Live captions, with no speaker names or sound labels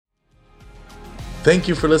Thank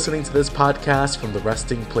you for listening to this podcast from the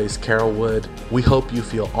Resting Place Carrollwood. We hope you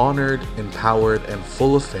feel honored, empowered, and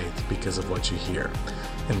full of faith because of what you hear.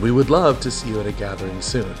 And we would love to see you at a gathering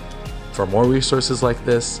soon. For more resources like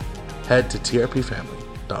this, head to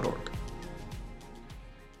trpfamily.org.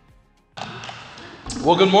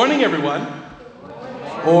 Well, good morning, everyone.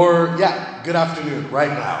 Or, good afternoon, right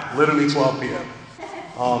now. Literally 12 p.m.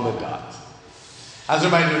 on the dot. How's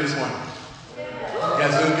everybody doing this morning? You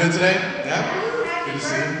guys doing good today? Yeah? Good to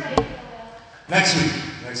see you. Next week.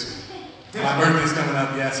 My birthday's coming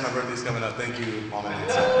up. Yes, my birthday's coming up. Thank you, Mom and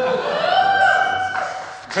Nancy.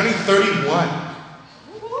 Turning 31.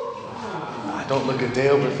 I don't look a day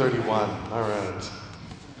over 31. All right.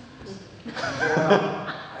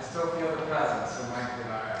 I still feel the presence, so Mike did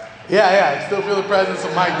all right. Yeah, I still feel the presence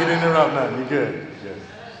of Mike. You didn't interrupt nothing. You're good.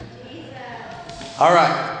 All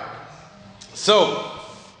right. So,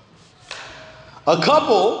 a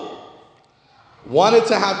couple wanted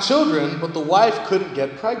to have children, but the wife couldn't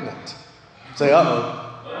get pregnant. Say, uh-oh.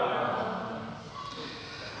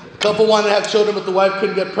 A couple wanted to have children, but the wife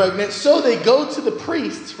couldn't get pregnant, so they go to the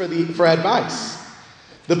priest for advice.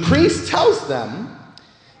 The priest tells them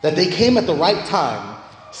that they came at the right time,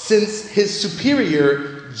 since his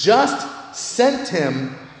superior just sent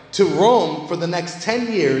him to Rome for the next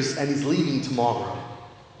 10 years, and he's leaving tomorrow.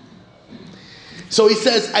 So he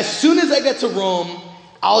says, as soon as I get to Rome,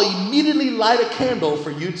 I'll immediately light a candle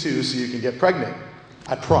for you two so you can get pregnant.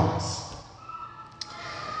 I promise.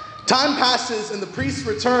 Time passes and the priest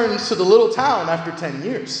returns to the little town after 10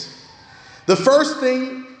 years. The first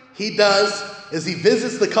thing he does is he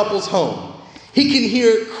visits the couple's home. He can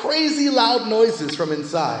hear crazy loud noises from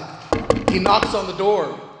inside. He knocks on the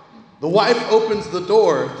door. The wife opens the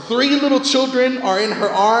door. 3 little children are in her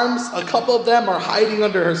arms. A couple of them are hiding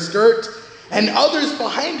under her skirt, and others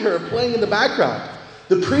behind her are playing in the background.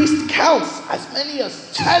 The priest counts as many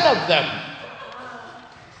as 10 of them.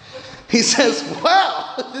 He says,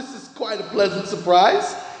 wow, this is quite a pleasant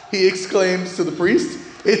surprise, he exclaims to the priest.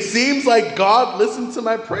 It seems like God listened to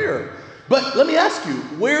my prayer. But let me ask you,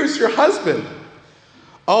 where's your husband?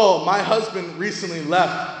 Oh, my husband recently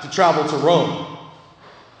left to travel to Rome,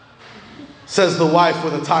 says the wife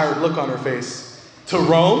with a tired look on her face. To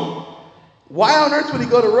Rome? Why on earth would he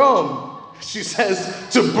go to Rome? She says,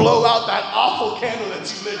 to blow out that awful candle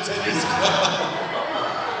that you lit 10 years ago.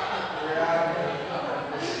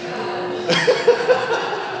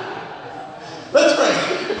 Let's pray.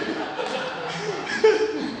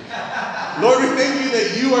 Lord, we thank you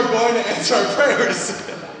that you are going to answer our prayers.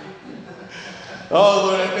 Oh,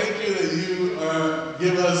 Lord, I thank you that you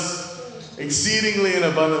give us exceedingly and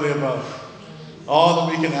abundantly above all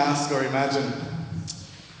that we can ask or imagine.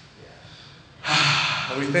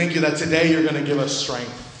 And we thank you that today you're going to give us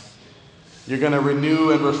strength. You're going to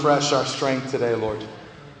renew and refresh our strength today, Lord.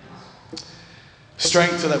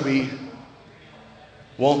 Strength so that we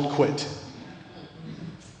won't quit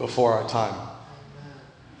before our time.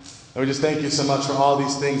 And we just thank you so much for all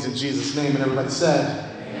these things in Jesus' name. And everybody said,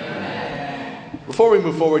 amen. Before we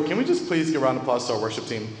move forward, can we just please give a round of applause to our worship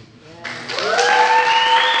team?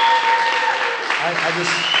 I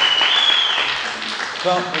just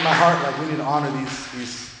felt in my heart like we need to honor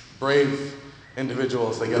these brave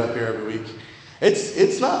individuals that get up here every week.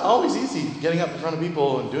 It's not always easy getting up in front of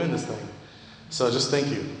people and doing this thing. So just thank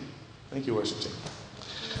you. Thank you, worship team.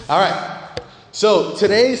 All right. So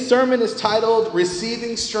today's sermon is titled,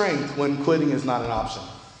 Receiving Strength When Quitting is Not an Option.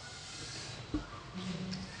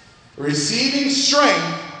 Receiving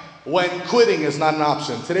strength when quitting is not an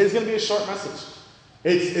option. Today's going to be a short message.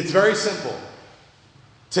 It's very simple.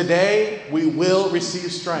 Today, we will receive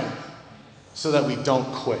strength so that we don't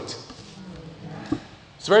quit.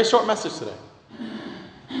 It's a very short message today.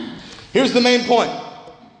 Here's the main point.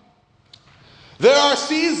 There are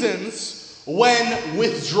seasons when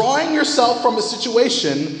withdrawing yourself from a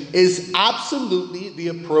situation is absolutely the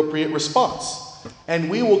appropriate response. And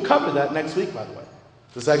we will cover that next week, by the way.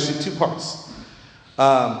 There's actually 2 parts.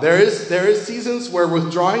 There is seasons where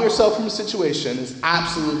withdrawing yourself from a situation is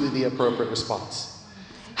absolutely the appropriate response.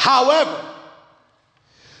 However,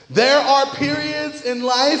 there are periods in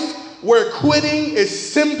life where quitting is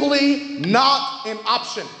simply not an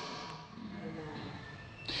option.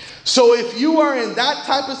 So if you are in that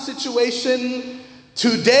type of situation,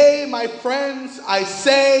 today, my friends, I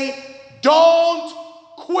say, don't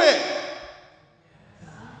quit.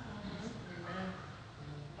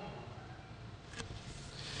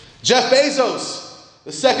 Jeff Bezos,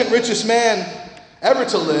 the second richest man ever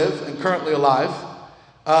to live and currently alive,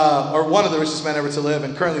 or one of the richest men ever to live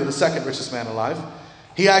and currently the second richest man alive,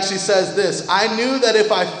 he actually says this: I knew that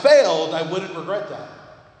if I failed, I wouldn't regret that.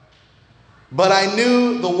 But I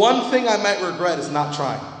knew the one thing I might regret is not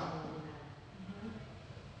trying.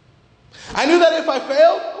 I knew that if I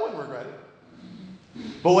failed, I wouldn't regret it.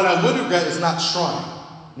 But what I would regret is not trying,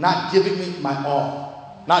 not giving me my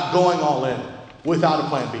all, not going all in without a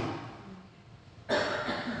plan B.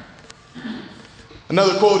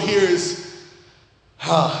 Another quote here is,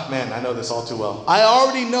 oh man, I know this all too well. I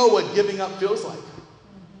already know what giving up feels like.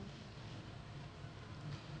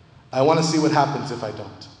 I want to see what happens if I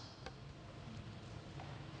don't.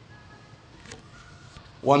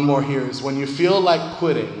 One more here is, when you feel like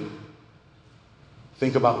quitting,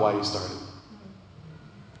 think about why you started.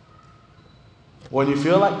 When you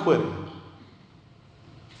feel like quitting,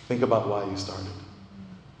 think about why you started.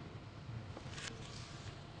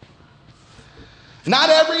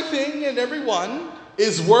 Not everything and everyone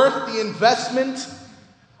is worth the investment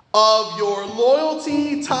of your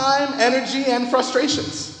loyalty, time, energy, and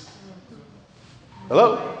frustrations.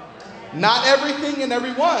 Hello? Not everything and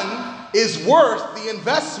everyone is worth the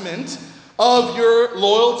investment of your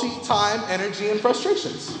loyalty, time, energy, and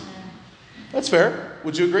frustrations. That's fair.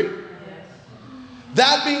 Would you agree?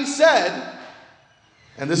 That being said,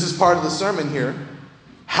 and this is part of the sermon here,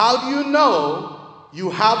 how do you know you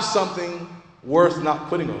have something worth not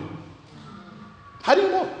quitting on? How do you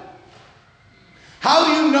know? How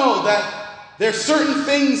do you know that there's certain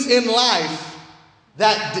things in life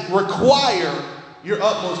that require your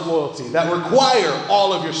utmost loyalty, that require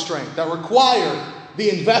all of your strength, that require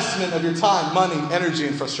the investment of your time, money, energy,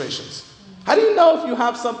 and frustrations? How do you know if you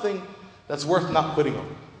have something that's worth not quitting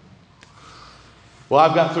on? Well,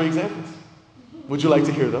 I've got 3 examples. Would you like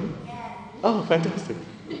to hear them? Oh, fantastic.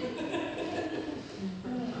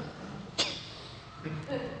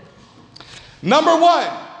 Number 1,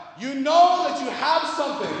 you know that you have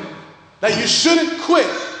something that you shouldn't quit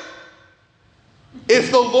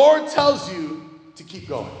if the Lord tells you to keep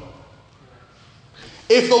going.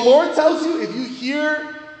 If the Lord tells you, if you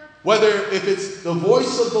hear, if it's the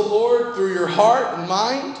voice of the Lord through your heart and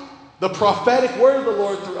mind, the prophetic word of the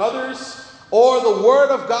Lord through others, or the word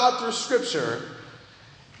of God through Scripture,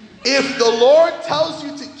 if the Lord tells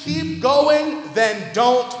you to keep going, then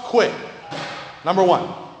don't quit. Number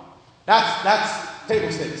 1. That's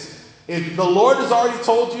table stakes. If the Lord has already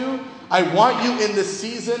told you, I want you in this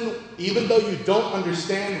season, even though you don't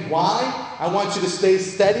understand why, I want you to stay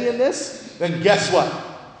steady in this, then guess what?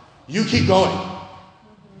 You keep going.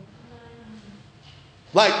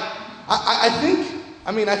 Like, I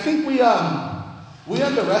think we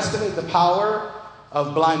underestimate the power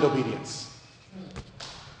of blind obedience.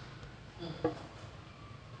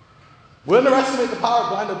 We underestimate the power of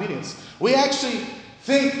blind obedience. We actually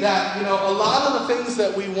think that, a lot of the things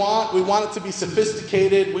that we want it to be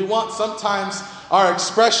sophisticated. We want sometimes our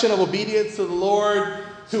expression of obedience to the Lord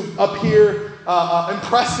to appear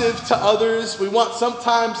impressive to others. We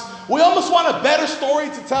almost want a better story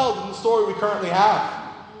to tell than the story we currently have.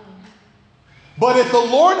 But if the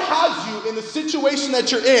Lord has you in the situation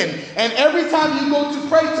that you're in, and every time you go to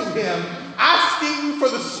pray to Him, asking for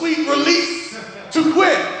the sweet release to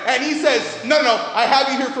quit, and He says, no, I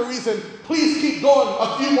have you here for a reason, please keep going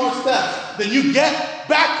a few more steps, then you get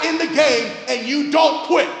back in the game and you don't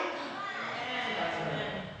quit.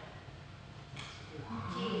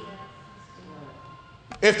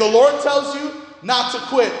 If the Lord tells you not to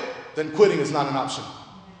quit, then quitting is not an option.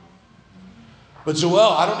 But Joel,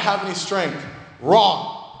 I don't have any strength.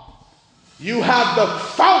 Wrong. You have the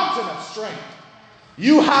fountain of strength.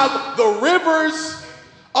 You have the rivers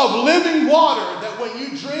of living water that when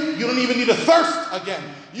you drink, you don't even need to thirst again.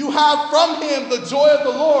 You have from Him the joy of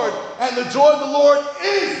the Lord, and the joy of the Lord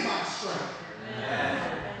is my strength.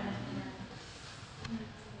 Amen.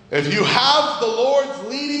 If you have the Lord's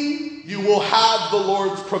leading, you will have the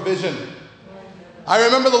Lord's provision. I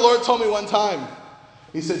remember the Lord told me one time,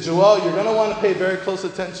 He said, Joel, you're going to want to pay very close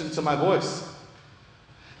attention to my voice.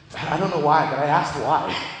 I don't know why, but I asked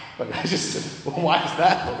why. But I just said, well, why is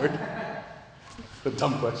that, Lord? A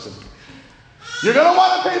dumb question. You're going to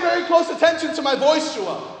want to pay very close attention to my voice,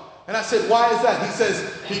 Joel. And I said, why is that? He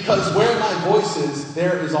says, because where my voice is,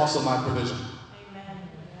 there is also my provision. Amen.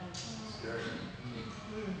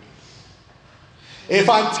 If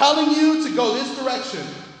I'm telling you to go this direction,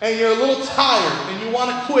 and you're a little tired, and you want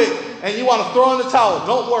to quit, and you want to throw in the towel,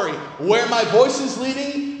 don't worry. Where my voice is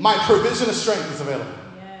leading, my provision of strength is available.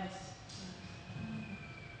 Yes.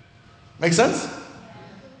 Make sense?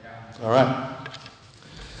 All right.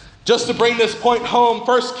 Just to bring this point home,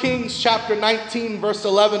 1 Kings chapter 19, verse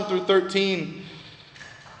 11 through 13.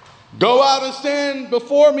 Go out and stand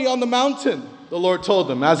before me on the mountain, the Lord told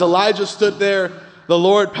them. As Elijah stood there, the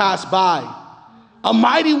Lord passed by. A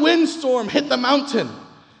mighty windstorm hit the mountain.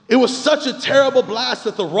 It was such a terrible blast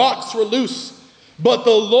that the rocks were loose, but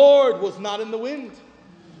the Lord was not in the wind.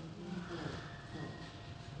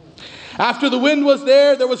 After the wind was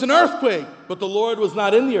there, there was an earthquake, but the Lord was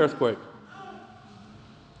not in the earthquake.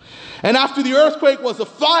 And after the earthquake was a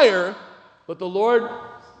fire, but the Lord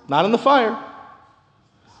not in the fire.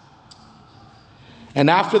 And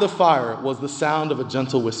after the fire was the sound of a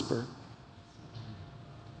gentle whisper.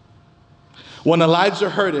 When Elijah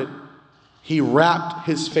heard it, he wrapped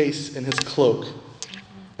his face in his cloak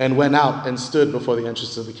and went out and stood before the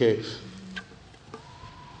entrance of the cave.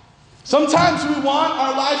 Sometimes we want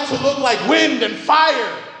our life to look like wind and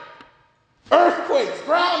fire, earthquakes,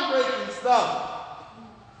 groundbreaking stuff.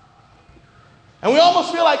 And we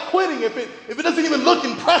almost feel like quitting if it doesn't even look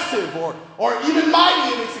impressive or even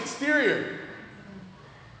mighty in its exterior.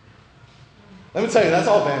 Let me tell you, that's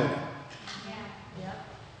all vanity.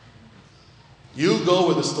 You go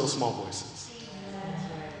where the still small voice is.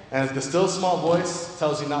 And if the still small voice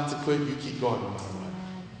tells you not to quit, you keep going no matter what.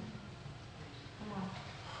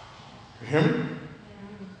 You hear me?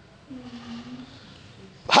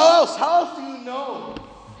 How else do you know?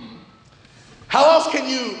 How else can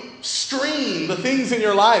you stream the things in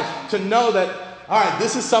your life to know that, all right,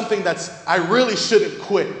 this is something I really shouldn't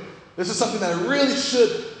quit. This is something that I really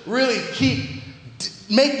should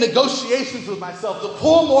make negotiations with myself, to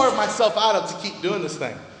pull more of myself out of to keep doing this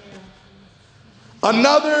thing.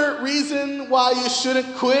 Another reason why you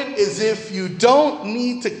shouldn't quit is if you don't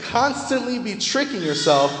need to constantly be tricking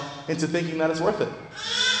yourself into thinking that it's worth it.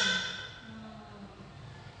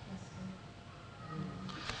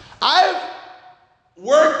 I've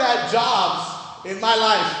worked at jobs in my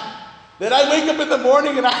life that I wake up in the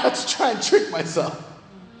morning and I have to try and trick myself.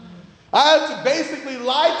 I have to basically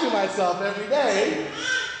lie to myself every day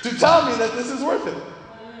to tell me that this is worth it.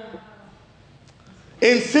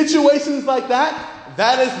 In situations like that,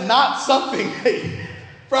 that is not something that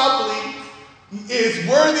probably is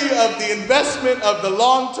worthy of the investment of the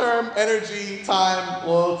long-term energy, time,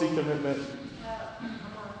 loyalty, commitment.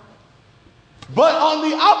 But on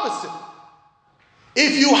the opposite,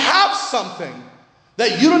 if you have something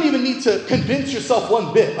that you don't even need to convince yourself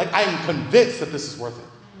one bit, like I am convinced that this is worth it.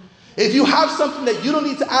 If you have something that you don't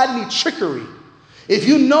need to add any trickery, if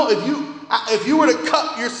you were to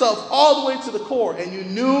cut yourself all the way to the core and you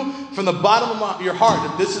knew from the bottom of your heart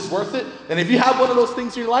that this is worth it, then if you have one of those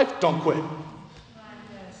things in your life, don't quit.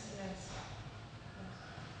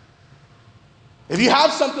 If you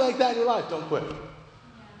have something like that in your life, don't quit.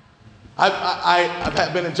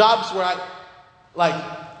 I've been in jobs where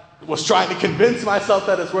I was trying to convince myself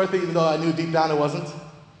that it's worth it, even though I knew deep down it wasn't.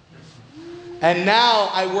 And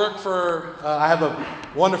now I work for, I have a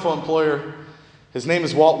wonderful employer. His name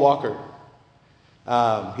is Walt Walker.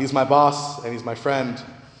 He's my boss and he's my friend.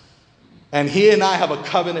 And he and I have a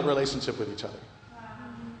covenant relationship with each other.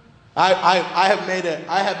 I have made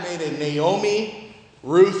a Naomi,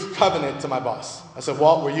 Ruth covenant to my boss. I said,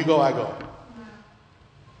 Walt, where you go, I go.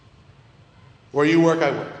 Where you work,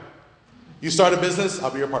 I work. You start a business,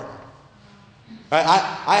 I'll be your partner.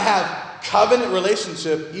 I have covenant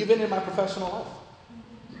relationship even in my professional life.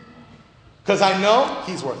 Because I know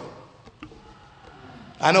he's worth it.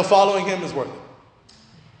 I know following him is worth it.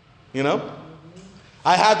 You know?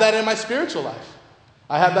 I have that in my spiritual life.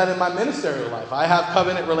 I have that in my ministerial life. I have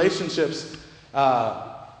covenant relationships.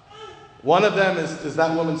 One of them is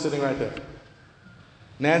that woman sitting right there.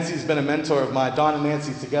 Nancy's been a mentor of mine. Dawn and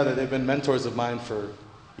Nancy together, they've been mentors of mine for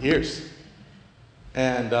years.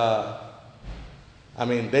 And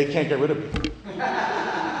they can't get rid of me.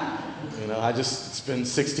 You know, it's been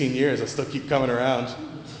 16 years. I still keep coming around.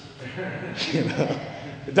 You know,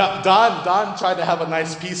 Don tried to have a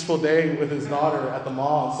nice, peaceful day with his daughter at the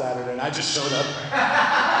mall on Saturday, and I just showed up.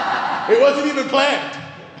 It wasn't even planned.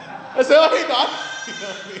 I said, "Oh, hey, Don."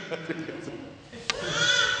 You know,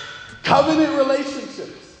 covenant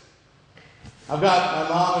relationships. I've got my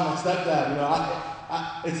mom and my stepdad. You know,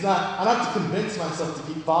 I don't have to convince myself to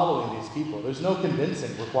keep following these people. There's no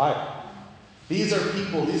convincing required. These are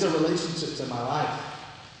people, these are relationships in my life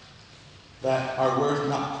that are worth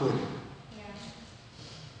not quitting.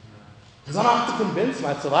 Because I don't have to convince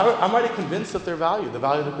myself. I'm already convinced of their value, the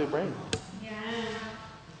value that they bring.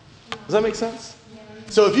 Does that make sense?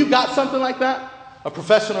 So if you've got something like that, a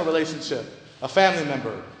professional relationship, a family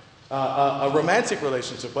member, a romantic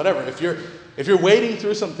relationship, whatever, if you're wading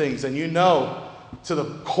through some things and you know to the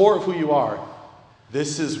core of who you are,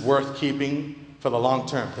 this is worth keeping for the long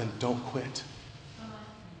term, then don't quit.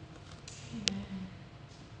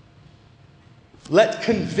 Let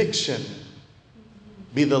conviction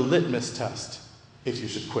be the litmus test if you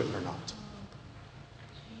should quit or not.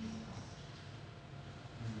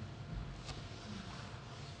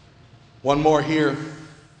 One more here.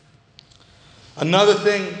 Another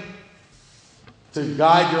thing to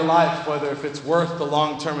guide your life, whether if it's worth the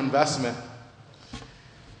long-term investment,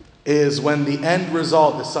 is when the end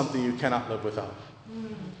result is something you cannot live without.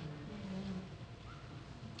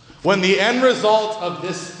 When the end result of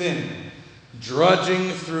this thing,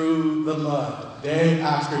 drudging through the mud day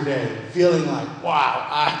after day, feeling like, wow,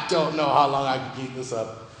 I don't know how long I can keep this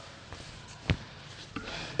up.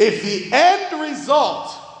 If the end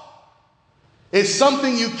result is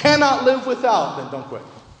something you cannot live without, then don't quit.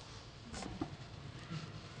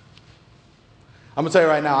 I'm going to tell you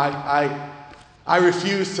right now, I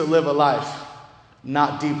refuse to live a life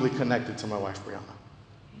not deeply connected to my wife, Brianna.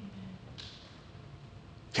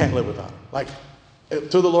 Can't live without her. Like,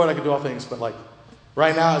 through the Lord, I can do all things, but like,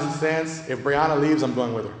 right now, as it stands, if Brianna leaves, I'm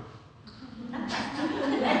going with her.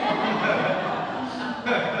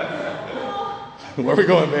 Where are we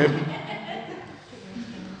going, babe?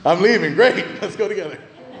 I'm leaving. Great. Let's go together.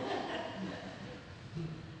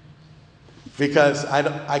 Because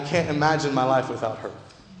I can't imagine my life without her.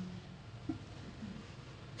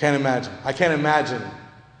 Can't imagine. I can't imagine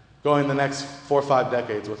going the next 4 or 5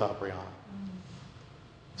 decades without Brianna.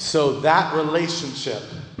 So that relationship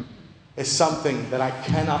is something that I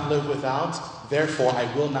cannot live without. Therefore,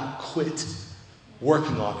 I will not quit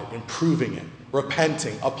working on it, improving it,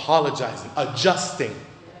 repenting, apologizing, adjusting,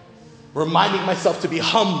 reminding myself to be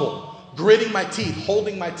humble, gritting my teeth,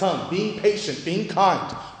 holding my tongue, being patient, being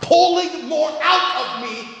kind, pulling more out of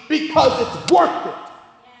me because it's worth it.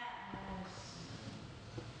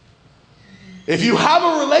 If you have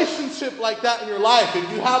a relationship like that in your life, if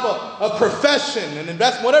you have a profession, an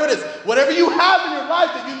investment, whatever it is, whatever you have in your life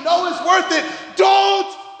that you know is worth it,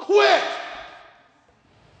 don't quit.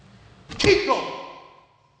 Keep going.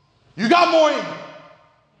 You got more in you.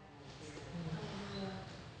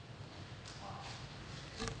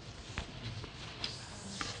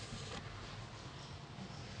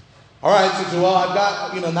 All right, so Joel, I've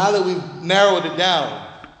got, now that we've narrowed it down,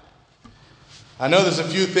 I know there's a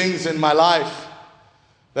few things in my life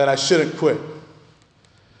that I shouldn't quit.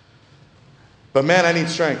 But man, I need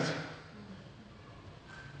strength.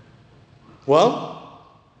 Well,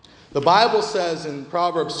 the Bible says in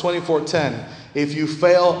Proverbs 24:10, if you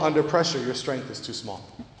fail under pressure, your strength is too small.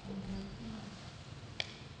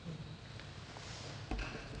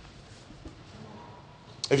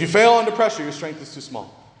 If you fail under pressure, your strength is too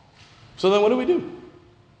small. So then what do?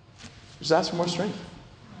 Just ask for more strength.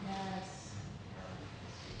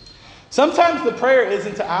 Sometimes the prayer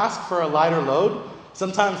isn't to ask for a lighter load.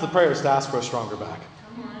 Sometimes the prayer is to ask for a stronger back.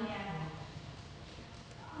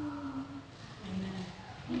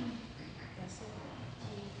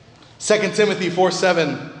 2 Timothy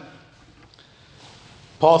 4:7,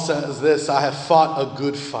 Paul says this, I have fought a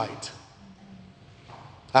good fight.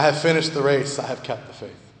 I have finished the race. I have kept the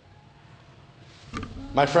faith.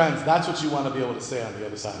 My friends, that's what you want to be able to say on the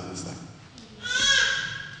other side of this thing.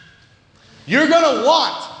 You're going to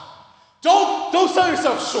want, don't sell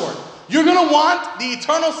yourself short. You're going to want the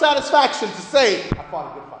eternal satisfaction to say, I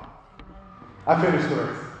fought a good fight. I finished the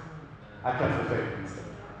race. I kept the faith instead.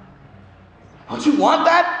 Don't you want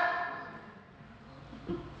that?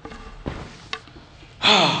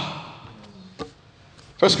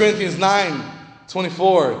 1 Corinthians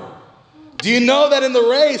 9:24. Do you know that in the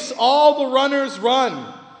race all the runners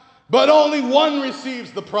run, but only one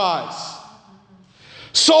receives the prize?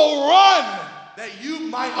 So run that you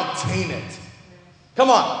might obtain it.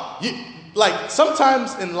 Come on.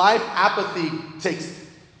 Sometimes in life, apathy takes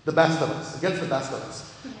the best of us. It gets the best of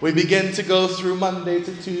us. We begin to go through Monday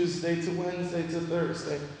to Tuesday to Wednesday to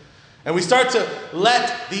Thursday. And we start to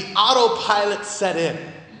let the autopilot set in.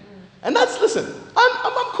 And listen,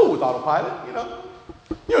 I'm cool with autopilot, You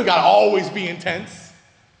don't got to always be intense.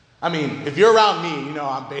 I mean, if you're around me,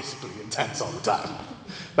 I'm basically intense all the time.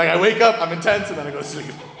 Like I wake up, I'm intense, and then I go to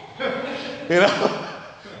sleep.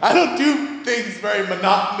 I don't do things very with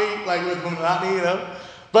monotony,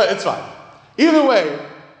 But it's fine. Either way,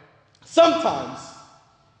 sometimes,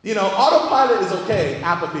 autopilot is okay,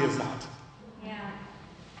 apathy is not. Yeah.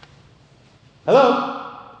 Hello?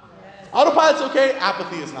 Yes. Autopilot's okay,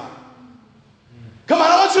 apathy is not. Come on,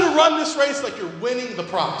 I want you to run this race like you're winning the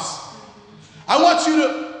prize. I want you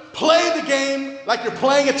to play the game like you're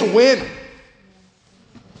playing it to win.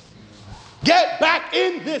 Get back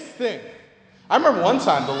in this thing. I remember one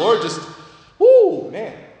time the Lord just,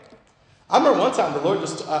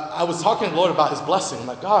 I was talking to the Lord about his blessing. I'm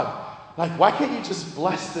like, God, why can't you just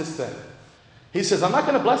bless this thing? He says, I'm not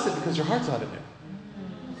going to bless it because your heart's not in it.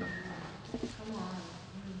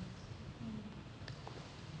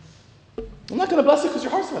 I'm not going to bless it because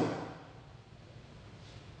your heart's not in it.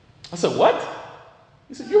 I said, what?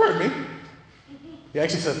 He said, you heard me. He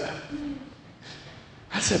actually said that.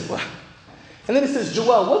 I said, what? And then he says,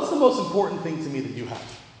 Joel, what's the most important thing to me that you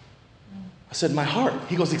have? I said, my heart.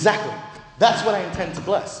 He goes, exactly. That's what I intend to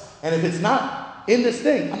bless. And if it's not in this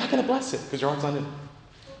thing, I'm not going to bless it because your heart's not in it.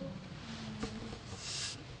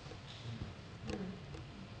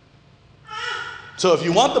 So if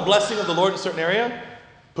you want the blessing of the Lord in a certain area,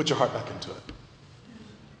 put your heart back into it.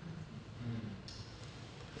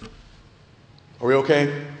 Are we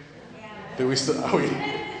okay? Do we still? Are we?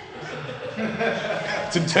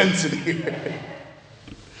 It's intense in here.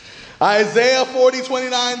 Isaiah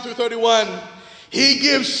 40:29-31. He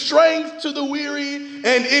gives strength to the weary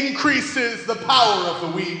and increases the power of the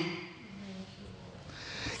weak.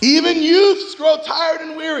 Even youths grow tired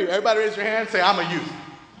and weary. Everybody raise your hand. Say, I'm a youth.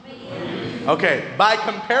 Okay, by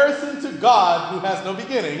comparison to God, who has no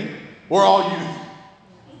beginning, we're all youth.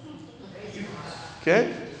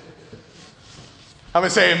 Okay? I'm going to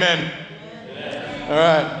say amen. All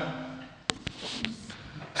right.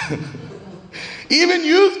 Even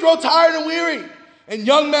youth grow tired and weary, and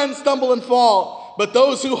young men stumble and fall. But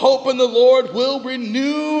those who hope in the Lord will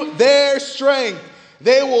renew their strength.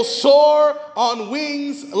 They will soar on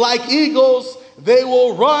wings like eagles. They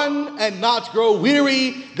will run and not grow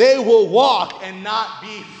weary. They will walk and not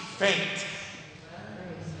be faint.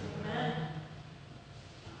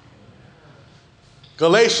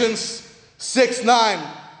 Galatians 6:9.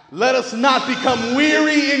 Let us not become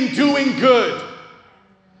weary in doing good.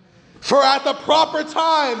 For at the proper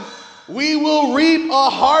time, we will reap a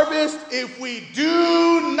harvest if we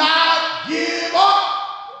do not give up.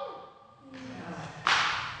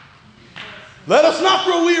 Let us not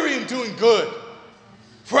grow weary in doing good.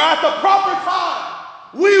 For at the proper time,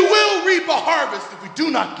 we will reap a harvest if we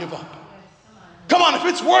do not give up. Come on, if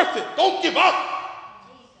it's worth it, don't give up.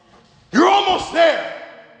 You're almost there.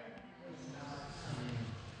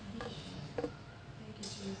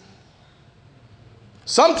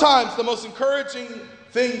 Sometimes the most encouraging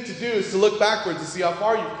thing to do is to look backwards and see how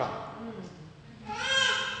far you've come.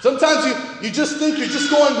 Sometimes you just think you're just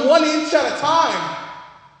going 1 inch at a time.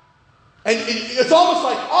 And it's almost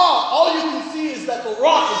like, all you can see is that the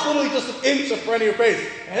rock is literally just an inch in front of your face.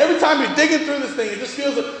 And every time you're digging through this thing, it just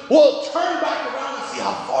feels like, well, turn back around and see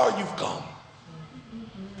how far you've come.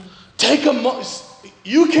 Take a moment.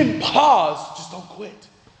 You can pause, just don't quit.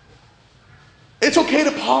 It's okay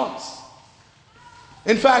to pause.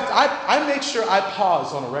 In fact, I make sure I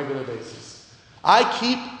pause on a regular basis. I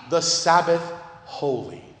keep the Sabbath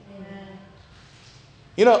holy. Amen.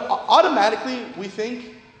 You know, automatically we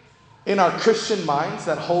think in our Christian minds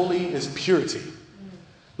that holy is purity.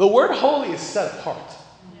 The word holy is set apart.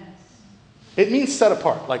 It means set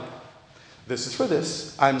apart. Like, this is for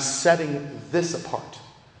this. I'm setting this apart.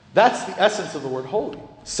 That's the essence of the word holy.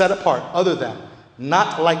 Set apart, other than,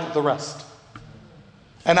 not like the rest.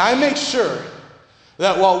 And I make sure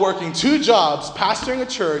that while working 2 jobs, pastoring a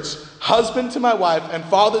church, husband to my wife, and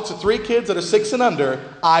father to 3 kids that are 6 and under,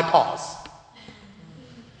 I pause.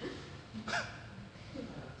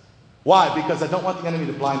 Why? Because I don't want the enemy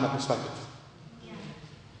to blind my perspective.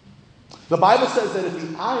 The Bible says that if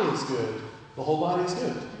the eye is good, the whole body is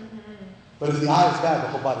good. But if the eye is bad, the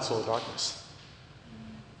whole body is full of darkness.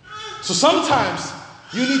 So sometimes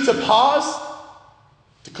you need to pause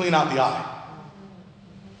to clean out the eye,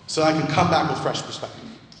 so I can come back with fresh perspective.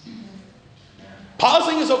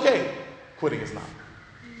 Pausing is okay. Quitting is not.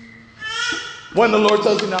 When the Lord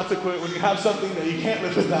tells you not to quit, when you have something that you can't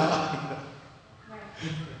live without,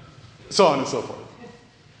 so on and so forth.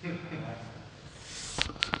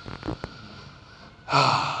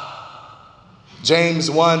 James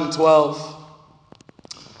 1:12.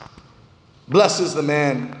 Blessed is the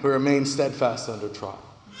man who remains steadfast under trial.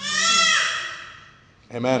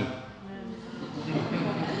 Amen.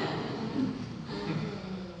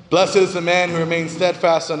 Blessed is the man who remains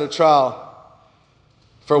steadfast under trial,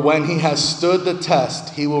 for when he has stood the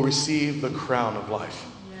test, he will receive the crown of life,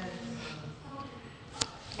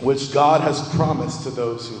 which God has promised to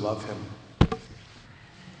those who love him.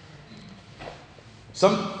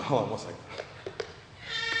 Hold on one second.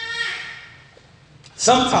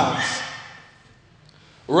 Sometimes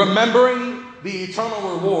remembering the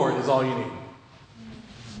eternal reward is all you need.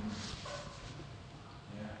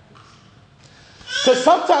 Because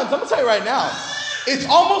sometimes, I'm going to tell you right now, it's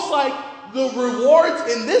almost like the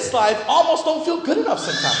rewards in this life almost don't feel good enough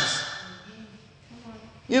sometimes.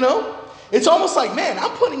 You know? It's almost like, man,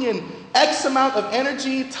 I'm putting in X amount of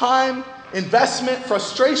energy, time, investment,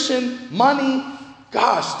 frustration, money.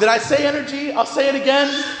 Gosh, did I say energy? I'll say it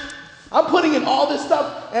again. I'm putting in all this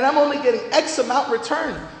stuff, and I'm only getting X amount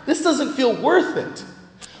return. This doesn't feel worth it.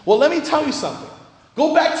 Well, let me tell you something.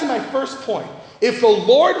 Go back to my first point. If the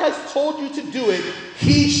Lord has told you to do it,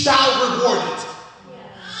 he shall reward it.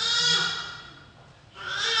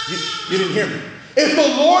 You didn't hear me. If the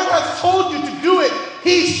Lord has told you to do it,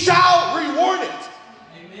 he shall reward it.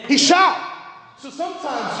 Amen. He shall. So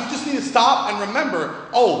sometimes you just need to stop and remember,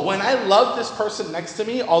 oh, when I love this person next to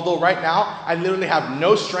me, although right now I literally have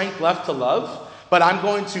no strength left to love, but I'm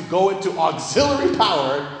going to go into auxiliary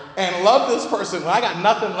power and love this person when I got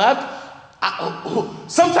nothing left.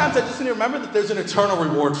 Sometimes I just need to remember that there's an eternal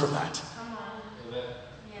reward for that.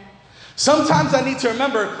 Sometimes I need to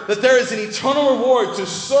remember that there is an eternal reward to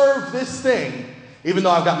serve this thing, even though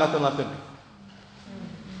I've got nothing left in me.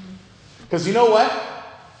 Because you know what?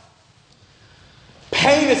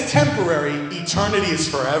 Pain is temporary, eternity is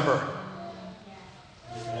forever.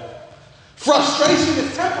 Frustration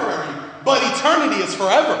is temporary, but eternity is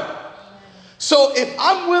forever. So if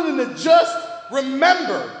I'm willing to just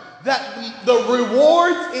remember that the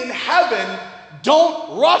rewards in heaven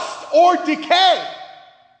don't rust or decay.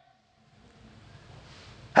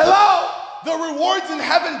 Hello? The rewards in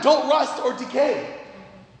heaven don't rust or decay.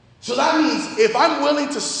 So that means if I'm willing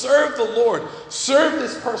to serve the Lord, serve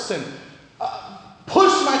this person,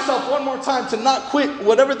 push myself one more time to not quit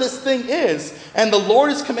whatever this thing is, and the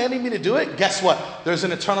Lord is commanding me to do it, guess what? There's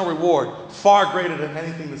an eternal reward far greater than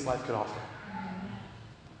anything this life could offer.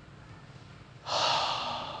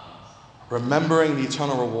 Remembering the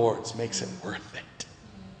eternal rewards makes it worth it.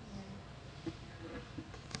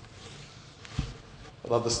 I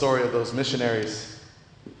love the story of those missionaries.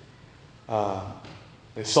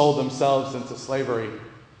 They sold themselves into slavery.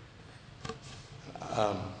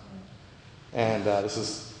 This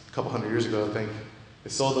is a couple hundred years ago, I think. They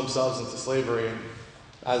sold themselves into slavery. And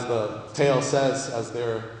as the tale says, as they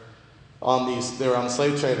were on the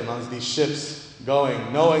slave trade and on these ships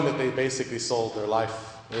going, knowing that they basically sold their life.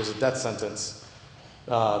 It was a death sentence.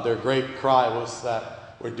 Their great cry was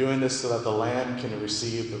that we're doing this so that the Lamb can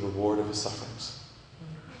receive the reward of his sufferings.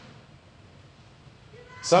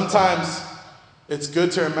 Sometimes it's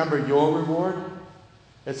good to remember your reward.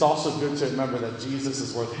 It's also good to remember that Jesus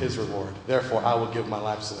is worth his reward. Therefore, I will give my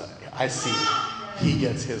life so that I see he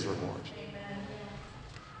gets his reward.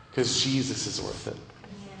 Because Jesus is worth it.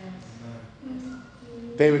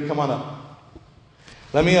 David, come on up.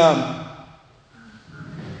 Let me,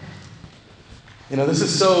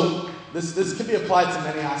 this can be applied to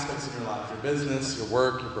many aspects of your life. Your business, your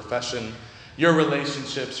work, your profession, your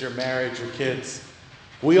relationships, your marriage, your kids.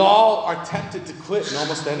 We all are tempted to quit in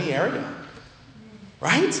almost any area.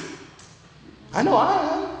 Right? I know I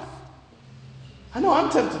am. I know I'm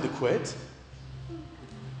tempted to quit.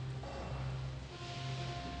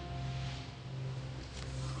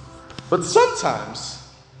 But sometimes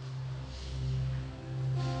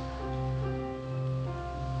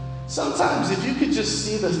if you could just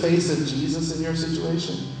see the face of Jesus in your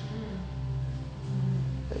situation,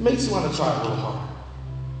 it makes you want to try a little harder.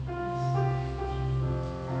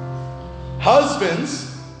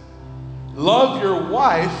 Husbands, love your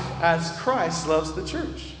wife as Christ loves the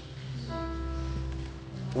church.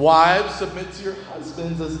 Wives, submit to your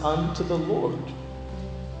husbands as unto the Lord.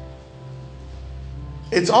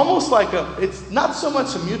 It's almost like it's not so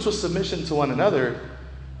much a mutual submission to one another,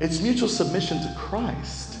 it's mutual submission to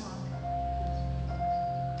Christ.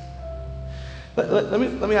 Let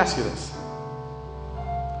me ask you this.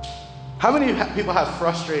 How many people have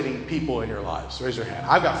frustrating people in your lives? Raise your hand.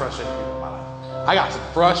 I've got frustrating people in my life. I got some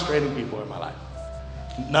frustrating people in my life.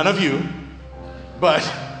 None of you, but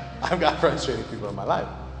I've got frustrating people in my life.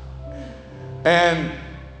 And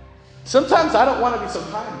sometimes I don't want to be so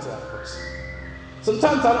kind to that person.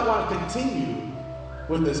 Sometimes I don't want to continue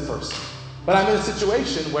with this person. But I'm in a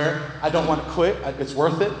situation where I don't want to quit. It's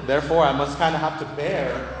worth it. Therefore, I must kind of have to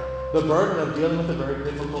bear the burden of dealing with a very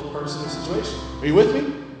difficult person or situation. Are you with me?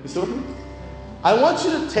 You still with me? I want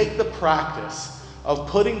you to take the practice of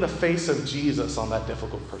putting the face of Jesus on that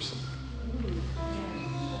difficult person.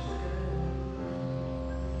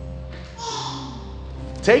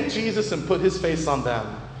 Take Jesus and put his face on them.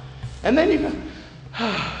 And then you go,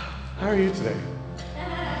 how are you today?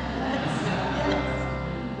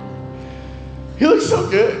 You look so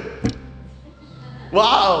good.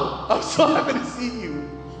 Wow, I'm so happy to see you.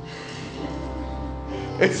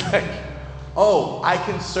 It's like, oh, I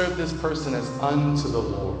can serve this person as unto the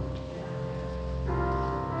Lord.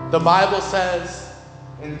 The Bible says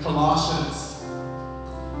in Colossians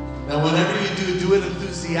that whatever you do, do it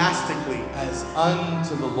enthusiastically as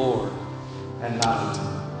unto the Lord and not unto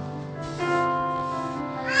men.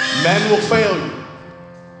 Men will fail you.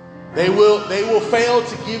 They will fail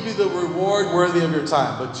to give you the reward worthy of your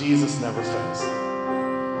time, but Jesus never fails.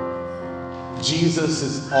 Jesus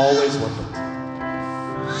is always worth it.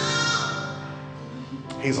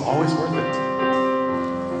 He's always worth it.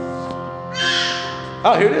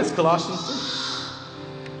 Oh, here it is, Colossians 3.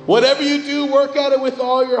 Whatever you do, work at it with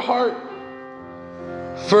all your heart,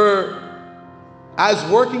 as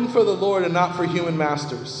working for the Lord and not for human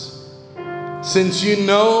masters. Since you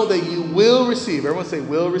know that you will receive, everyone say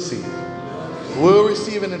will receive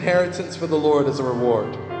an inheritance for the Lord as a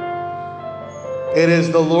reward. It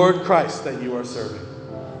is the Lord Christ that you are serving.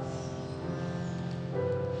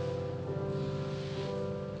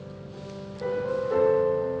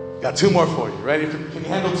 Got two more for you. Ready? Can you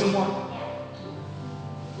handle two more?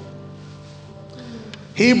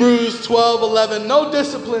 Hebrews 12:11. No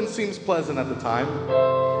discipline seems pleasant at the time,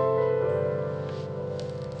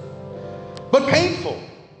 but painful.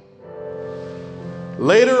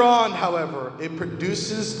 Later on, however, it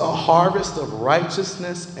produces a harvest of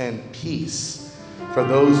righteousness and peace for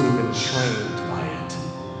those who've been trained by it.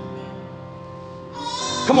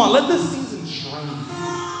 Come on, let this season train you.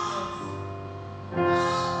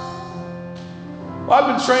 Well, I've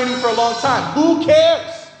been training for a long time. Who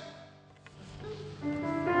cares?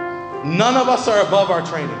 None of us are above our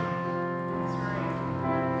training.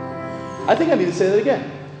 I think I need to say that again.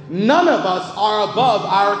 None of us are above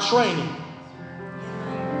our training.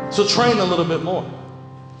 So train a little bit more.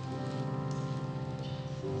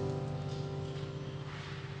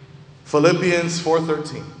 Philippians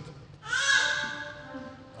 4:13.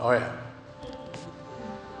 Oh yeah.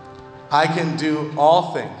 I can do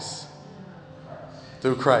all things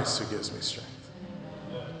through Christ who gives me strength.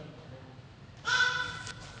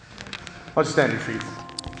 Why don't you stand on your feet?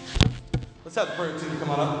 Let's have the prayer team come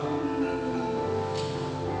on up.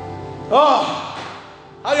 Oh,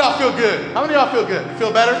 how do y'all feel good? How many of y'all feel good? You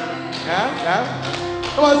feel better? Yeah?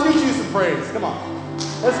 Come on, let's give Jesus some praise. Come on.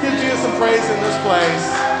 Let's give Jesus some praise in this place.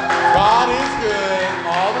 God is good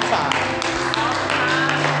all the time.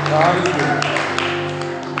 God is good.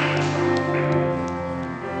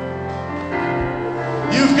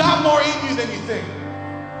 You've got more in you than you think.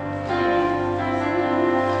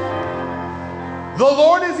 The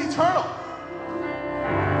Lord is eternal.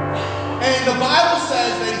 And the Bible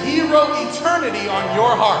says that He wrote eternity on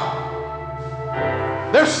your heart.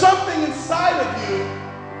 There's something inside of you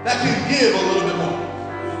that can give a little bit more.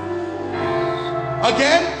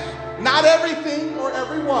 Again, not everything or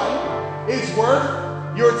everyone is worth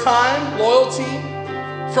your time, loyalty,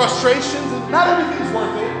 frustrations. Not everything's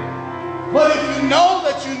worth it. But if you know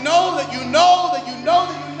that you know that you know that you know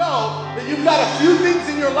that you know that you've got a few things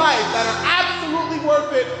in your life that are absolutely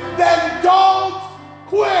worth it, then don't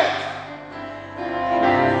quit.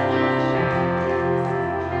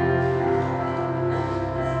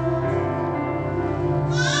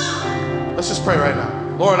 Let's just pray right now.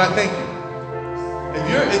 Lord, I thank you.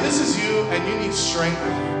 If this is you and you need strength,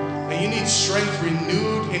 and you need strength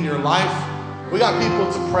renewed in your life, we got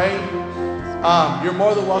people to pray. You're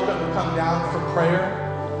more than welcome to come down for prayer.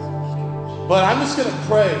 But I'm just going to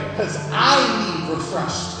pray because I need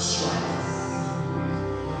refreshed strength.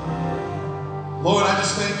 Lord, I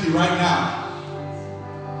just thank you right now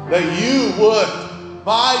that you would,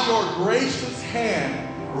 by your gracious hand,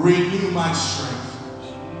 renew my strength.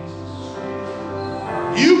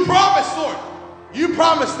 You promised, Lord, you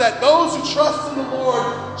promised that those who trust in the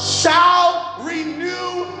Lord shall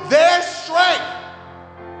renew their strength.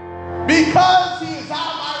 Because He is at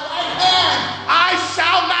my right hand, I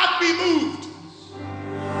shall not be moved.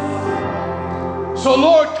 So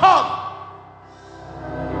Lord, come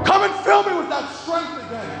and fill me with that strength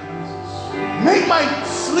again. Make my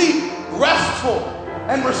sleep restful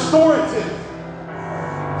and restorative.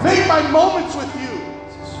 Make my moments with you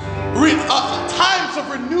times of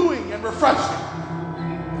renewing and refreshing.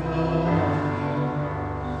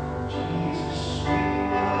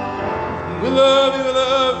 We love you, we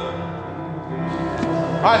love you.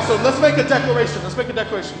 All right, so let's make a declaration. Let's make a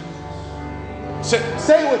declaration. Say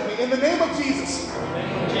it with me. In the name of Jesus,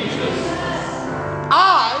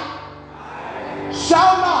 I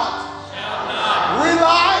shall not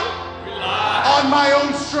rely on my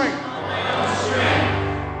own strength.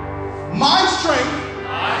 My strength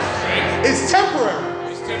is temporary.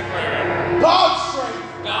 God's strength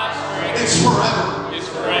is forever.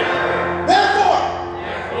 Therefore,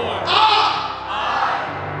 I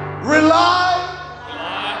rely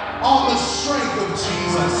on the strength of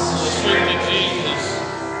Jesus.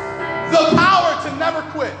 The power to never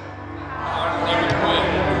quit.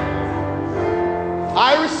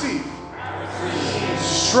 I receive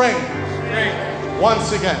strength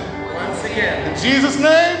once again. In Jesus'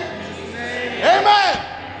 name, amen.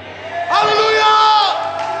 Hallelujah.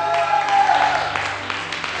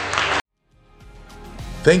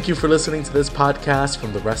 Thank you for listening to this podcast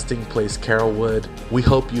from the Resting Place Carrollwood. We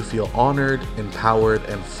hope you feel honored, empowered,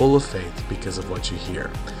 and full of faith because of what you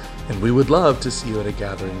hear. And we would love to see you at a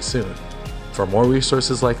gathering soon. For more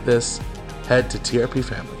resources like this, head to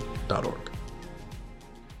trpfamily.org.